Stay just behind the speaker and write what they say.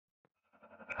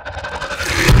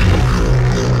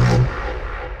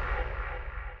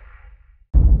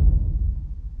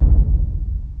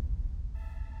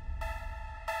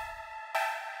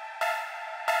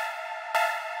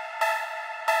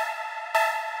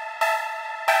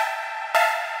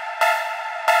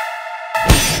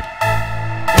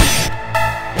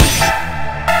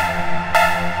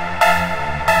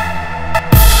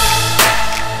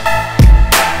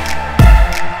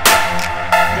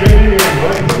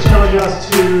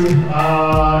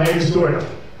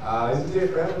He's a dear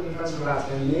friend. We've been friends for about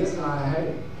 10 years, and I hate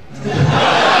him.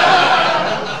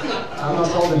 I'm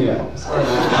not told him yet. Sorry,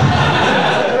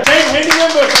 man. Henning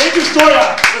member, Andrew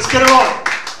Storrier. Let's get her on.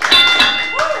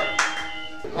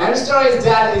 Andrew Storrier's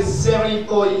dad is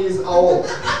 74 years old.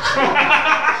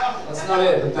 That's not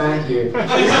it, but thank you. His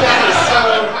dad is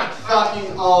so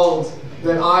fucking old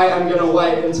that I am going to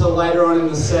wait until later on in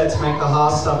the set to make the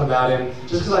hard stuff about him,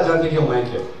 just because I don't think he'll make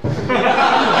it.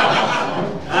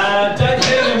 Dave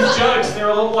Henning's jokes, they're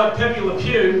a lot like Pepe Le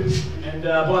Pew, and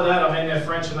by that I mean they're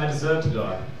French and they deserve to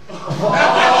die.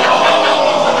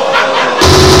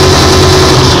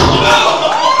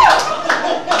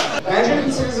 Andrew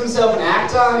considers himself an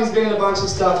actor. He's been in a bunch of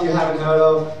stuff you haven't heard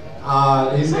of.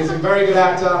 He's a very good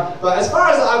actor, but as far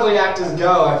as ugly actors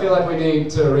go, I feel like we need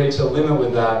to reach a limit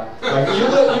with that. Like you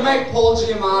make Paul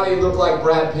Giamatti look like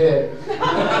Brad Pitt,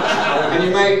 and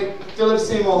you make Philip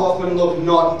Seymour Hoffman look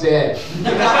not dead.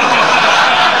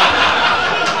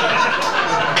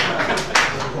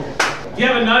 You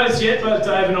haven't noticed yet, but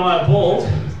Dave and I are bald.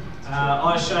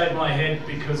 I shaved my head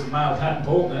because of male pattern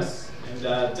baldness.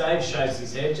 Dave shaves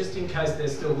his head just in case they're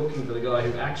still looking for the guy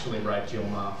who actually raped your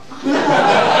ma. That's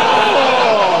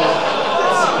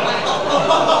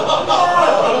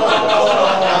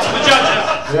for the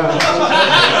judges. Yeah.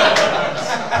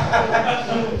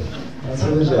 That's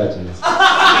for the judges.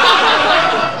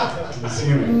 I'm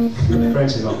assuming.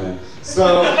 Frenchy's not there.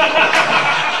 So,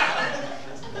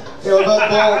 yeah, we're both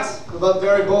bald. We're both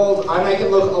very bald. I make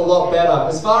it look a lot better.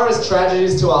 As far as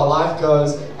tragedies to our life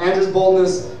goes, Andrew's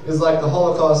baldness is like the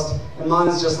Holocaust, and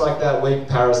mine's just like that weak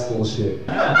Paris bullshit. If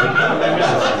you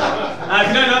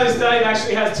don't know this, Dave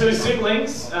actually has two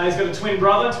siblings. He's got a twin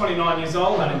brother, 29 years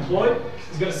old, unemployed.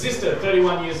 He's got a sister,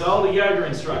 31 years old, a yoga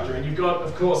instructor. And you've got,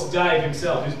 of course, Dave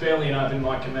himself, who's barely an open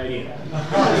mic comedian.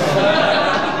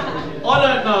 I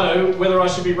don't know whether I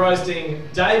should be roasting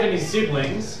Dave and his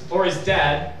siblings, or his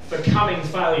dad, for coming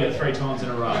failure 3 times in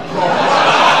a row.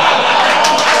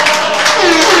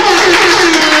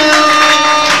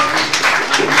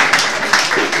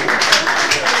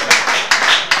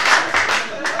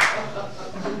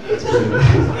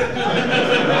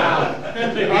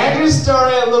 Andrew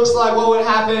Storrier looks like what would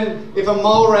happen if a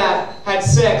mole rat had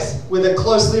sex with a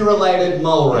closely related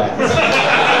mole rat.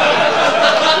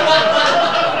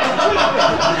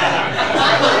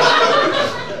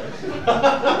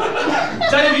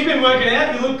 Dave, have you been working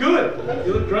out? You look good.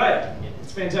 You look great.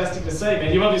 It's fantastic to see,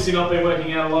 man. You've obviously not been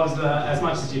working out a lot as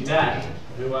much as your dad,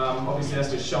 who obviously has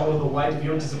to shoulder the weight of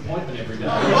your disappointment every day.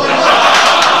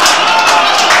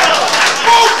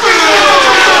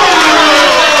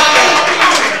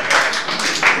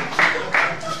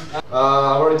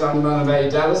 I've already done one about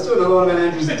your dad. Let's do another one about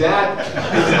Andrew's dad.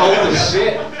 He's old as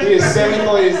shit. He is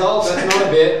 74 years old. That's not a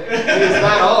bit. He is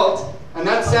that old. And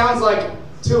that sounds like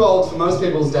too old for most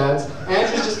people's dads.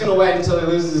 Andrew's just going to wait until he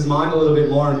loses his mind a little bit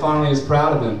more and finally is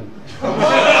proud of him.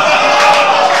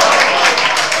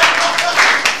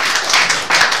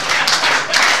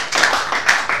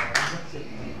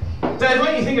 Dave,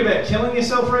 weren't you thinking about killing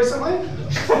yourself recently?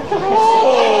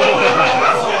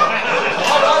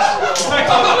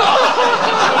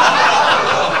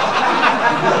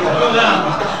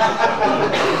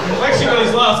 I've actually got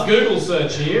his last Google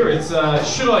search here. It's,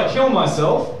 should I kill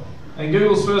myself? And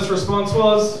Google's first response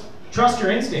was, trust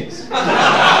your instincts. Give it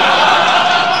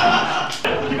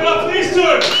up for these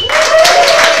two!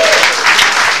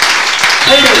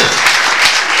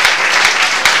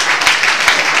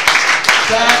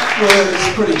 That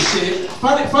was pretty shit.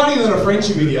 Funnier than a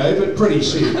Frenchy video, but pretty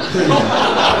shit. Pretty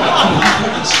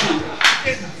shit.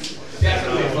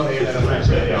 Definitely funnier than a French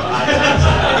video. I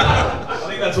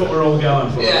think that's what we're all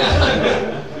going for.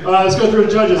 Yeah. Alright, let's go through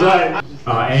the judges, alright.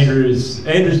 Andrew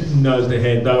knows the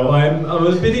head though. I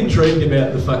was a bit intrigued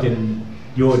about the fucking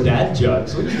your dad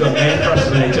jokes. We've got man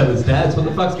crushes on each other's dads. What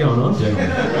the fuck's going on,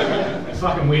 gentlemen?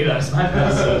 Fucking weirdos, mate.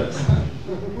 That's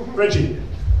Frenchy.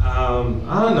 I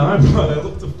don't know, bro. They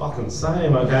look the fucking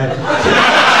same, okay? I'm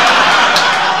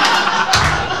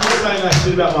not saying that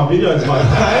shit about my videos, mate.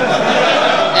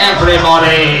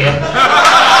 Everybody!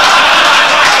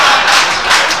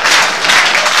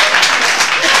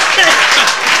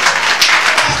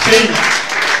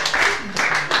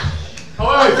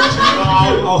 Alright, Frenchy, I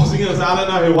was going to say, I don't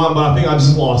know who won, but I think I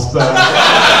just lost. So.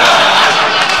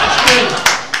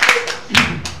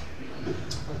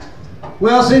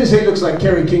 Well, since he looks like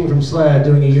Kerry King from Slayer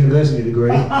doing a university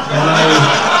degree, I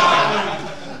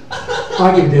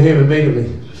give it to him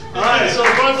immediately. Alright, so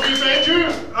vote for you for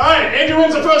Andrew. Alright, Andrew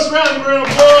wins the first round. Give her an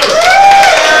applause.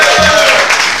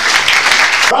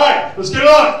 Alright, let's get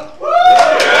on.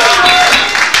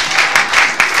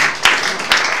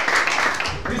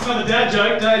 This dad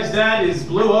joke. Dave's dad is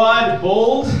blue-eyed,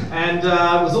 bald, and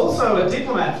was also a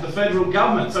diplomat for the federal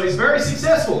government, so he's very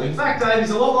successful. In fact, Dave, he's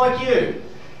a lot like you,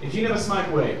 if you never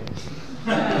smoke weed.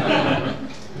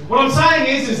 What I'm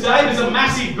saying is Dave is a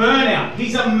massive burnout.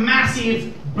 He's a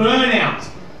massive burnout.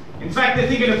 In fact, they're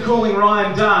thinking of calling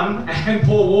Ryan Dunn and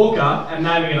Paul Walker and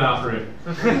naming it after him.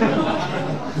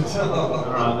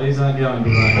 Alright, these aren't going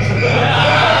great.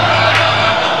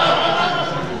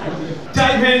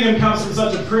 Dave Henning comes from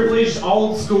such a privileged,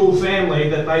 old-school family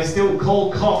that they still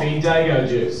call coffee Dago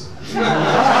juice.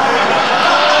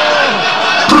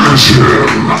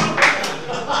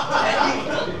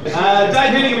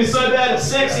 Dave Henning is so bad at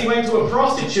sex he went to a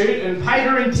prostitute and paid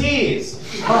her in tears.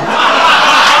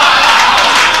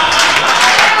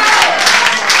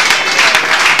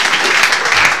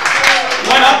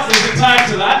 Went up, there's a tag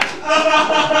to that.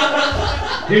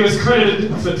 He was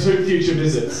credited for 2 future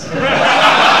visits. Dave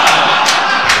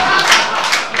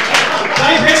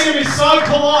Henning is so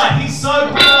polite, he's so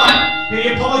polite, he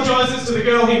apologises to the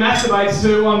girl he masturbates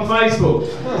to on Facebook.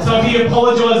 So he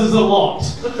apologises a lot.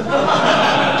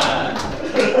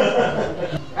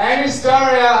 Andrew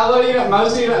Storrier, a lot of you,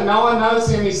 most of you, no one knows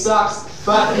him, he sucks.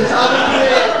 But his other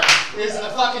career is a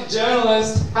fucking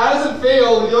journalist. How does it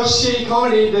feel with your shitty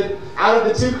comedy that out of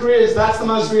the 2 careers, that's the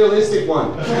most realistic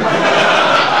one?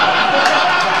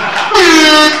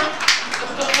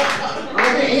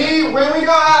 When we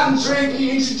go out and drink,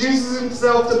 he introduces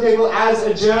himself to people as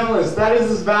a journalist. That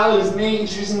is as valid as me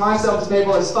introducing myself to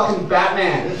people as fucking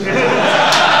Batman.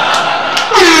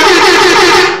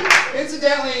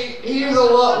 Incidentally, he is a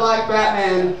lot like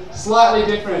Batman, slightly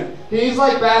different. He's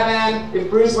like Batman if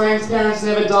Bruce Wayne's parents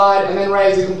never died and then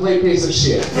raised a complete piece of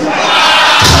shit.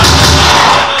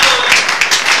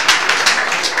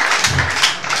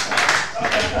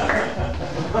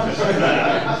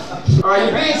 Alright,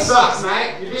 your beard sucks,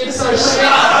 mate. Your beard's so shit.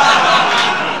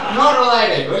 Not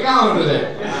related. We're going with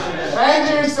it.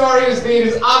 Andrew Storrier's beard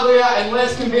is uglier and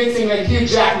less convincing than Hugh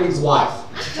Jackman's wife.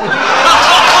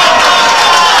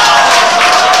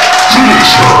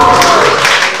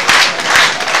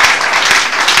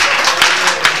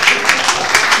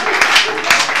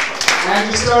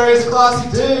 Andrew Storrier is a classy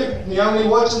dude. He only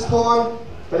watches porn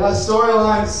that has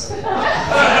storylines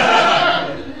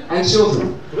and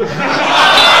children.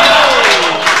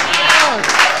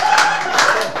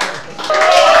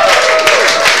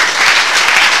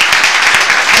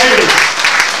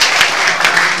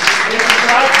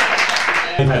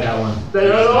 I've had that one. They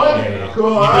heard that one? Yeah. Cool,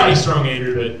 He's alright. pretty strong,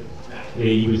 Andrew, but yeah,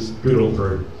 he was good all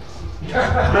through. I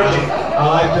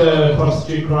like the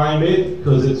prostitute crying bit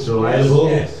because it's relatable.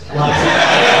 Yes. Like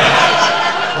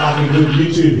a good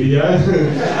YouTube video.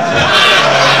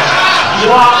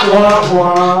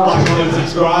 Like and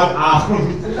subscribe. How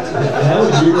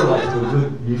would you relate to a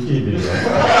good YouTube video?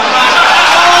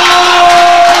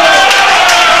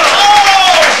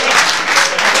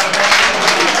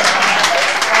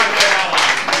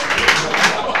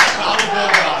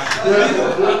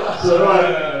 So, right.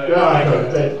 Yeah, go.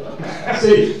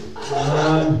 See.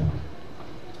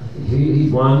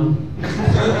 He's won. This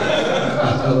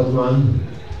fella's won.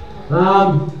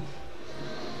 No,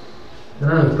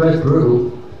 it's quite brutal.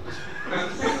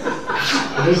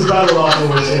 It is about a lot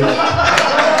more here.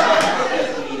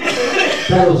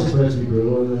 Battle's supposed to be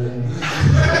brutal.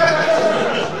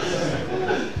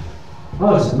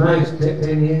 Oh, it's mates,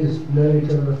 10 years, know each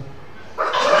other.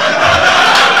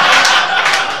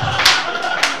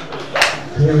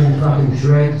 Tearing fucking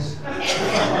shreds. I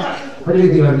do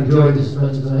think I've enjoyed this as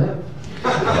much as I have.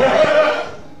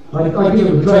 I'd give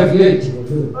him a trophy each.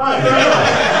 Alright, fair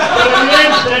enough. But in the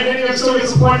end, Dave Henning still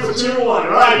gets a point for 2-1.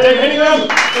 Alright, Dave Henning, and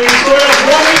Storrier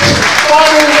won it.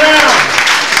 Final round.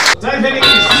 Dave Henning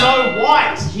is so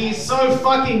white. He's so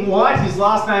fucking white, his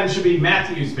last name should be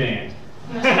Matthews Band.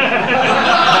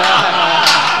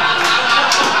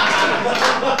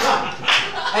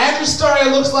 Andrew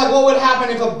Storrier looks like what would happen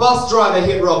if a bus driver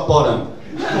hit rock bottom.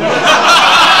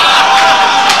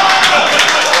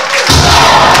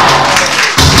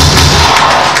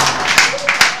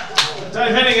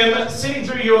 Dave Henning, sitting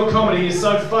through your comedy is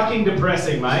so fucking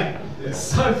depressing, mate. It's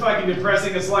so fucking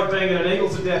depressing, it's like being at an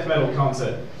Eagles of Death Metal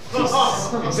concert.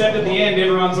 Except at the end,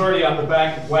 everyone's already up the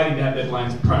back waiting to have their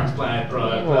planes transplanted,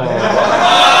 bro.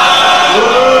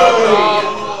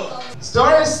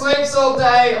 Storrier sleeps all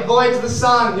day, avoids the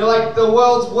sun. You're like the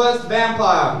world's worst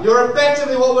vampire. You're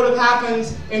effectively what would have happened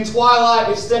in Twilight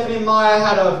if Stephanie Meyer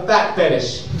had a fat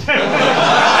fetish.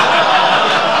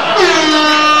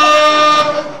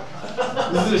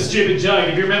 This is a stupid joke.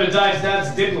 If you remember, Dave's dad's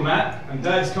a diplomat, and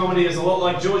Dave's comedy is a lot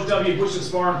like George W. Bush's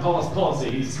foreign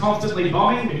policy. He's constantly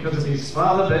bombing because of his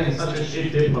father being such a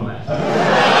shit diplomat.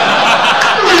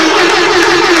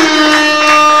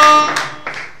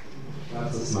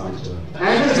 That's a smart joke.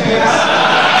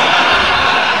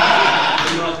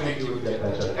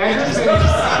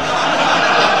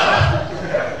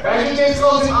 Andrew James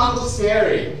calls him Uncle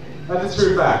Scary. That's a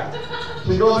true fact.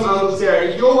 He calls him Uncle Scary.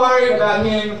 If you're worried about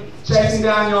him chasing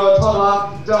down your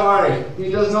toddler, don't worry. He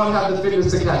does not have the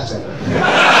fitness to catch them.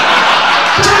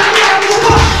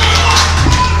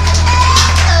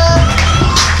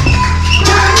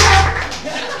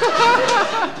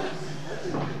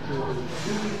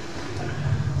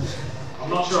 I'm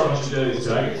not sure what to do this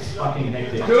joke. It's fucking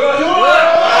hectic. Do it!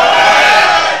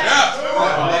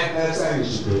 That's saying you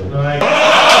should do it.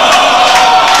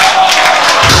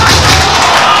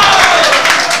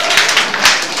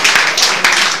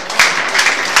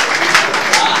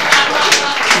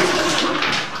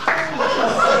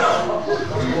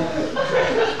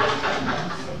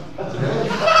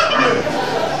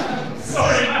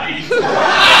 Sorry, mate.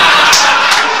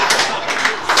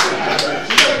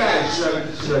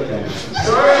 She's okay.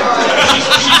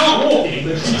 She's not walking,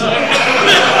 but she's okay.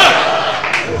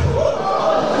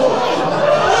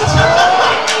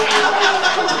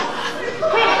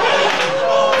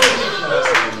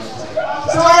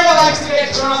 Storrier likes to get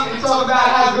drunk and talk about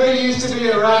how good he used to be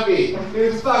at rugby. He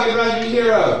was a fucking rugby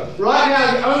hero. Right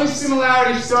now, the only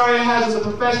similarity Storrier has as a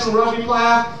professional rugby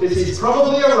player is he's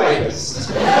probably a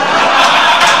rapist.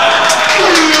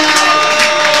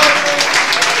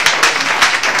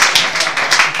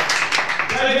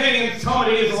 Henning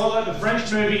comedy is a lot like the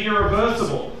French movie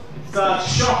Irreversible. It starts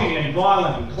shocking and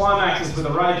violent and climaxes with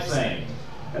a rape scene.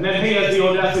 And then he has the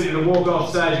audacity to walk off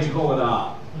stage and call it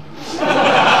art.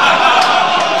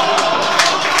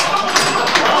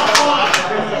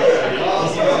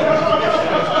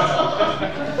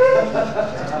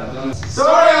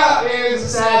 Storrier is a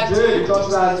sad dude. He talks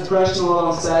about his depression a lot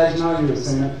on stage. No, you have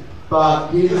seen it. But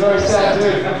he's a very sad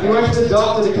dude. He went to the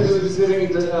doctor because he was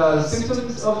exhibiting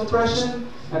symptoms of depression,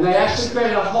 and they actually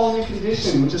created a whole new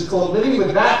condition, which is called living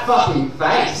with that fucking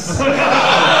face.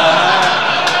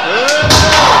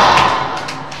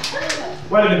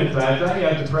 Wait a minute, Dave. Don't you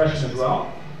have depression as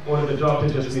well? Or did the doctor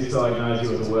just misdiagnose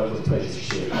you as a worthless piece of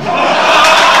shit?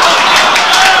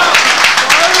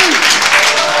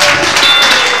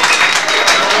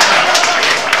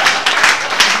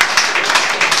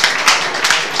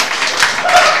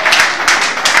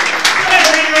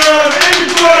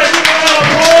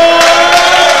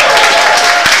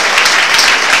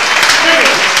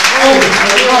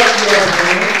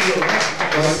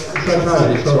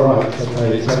 It's alright.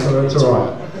 It's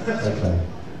alright. Okay.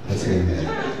 That's it.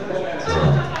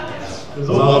 It's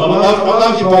alright. I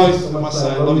love you both, I must say.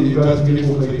 I love you. You're both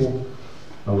beautiful people.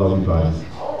 I love you both.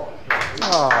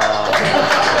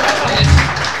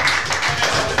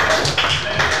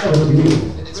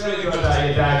 It's really good that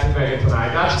your dad's bigger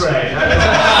tonight. That's great. I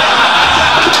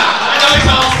know he's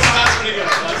awesome. That's pretty good.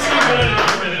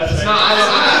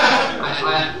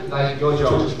 No, like your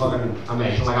joke is fucking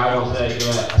amazing. Like I want to do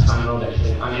a standing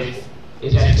audition, and if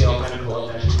it's actually all kind of cool,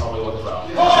 then she probably would as well.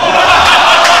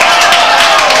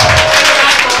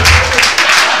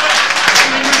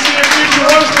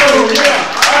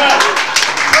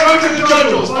 Go to the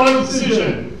judges, final decision.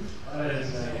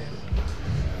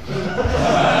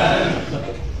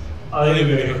 I think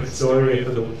we're going to make a story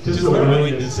for the just the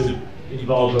willingness to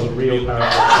involve a real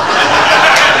character.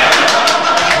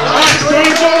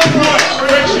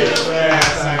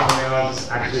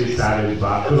 Actually started,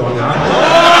 but good on that.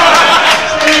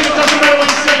 Steve, it doesn't matter what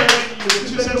you say,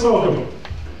 you're 2 cents welcome.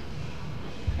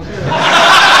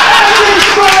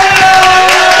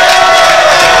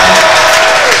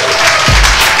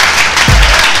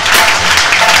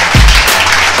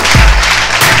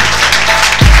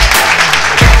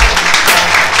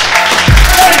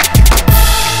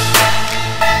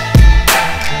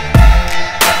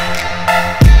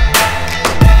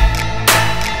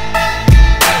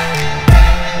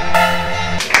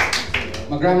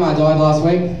 Grandma died last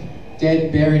week,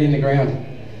 dead, buried in the ground.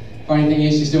 Funny thing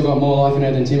is, she's still got more life in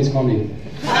her than Tim's comedy.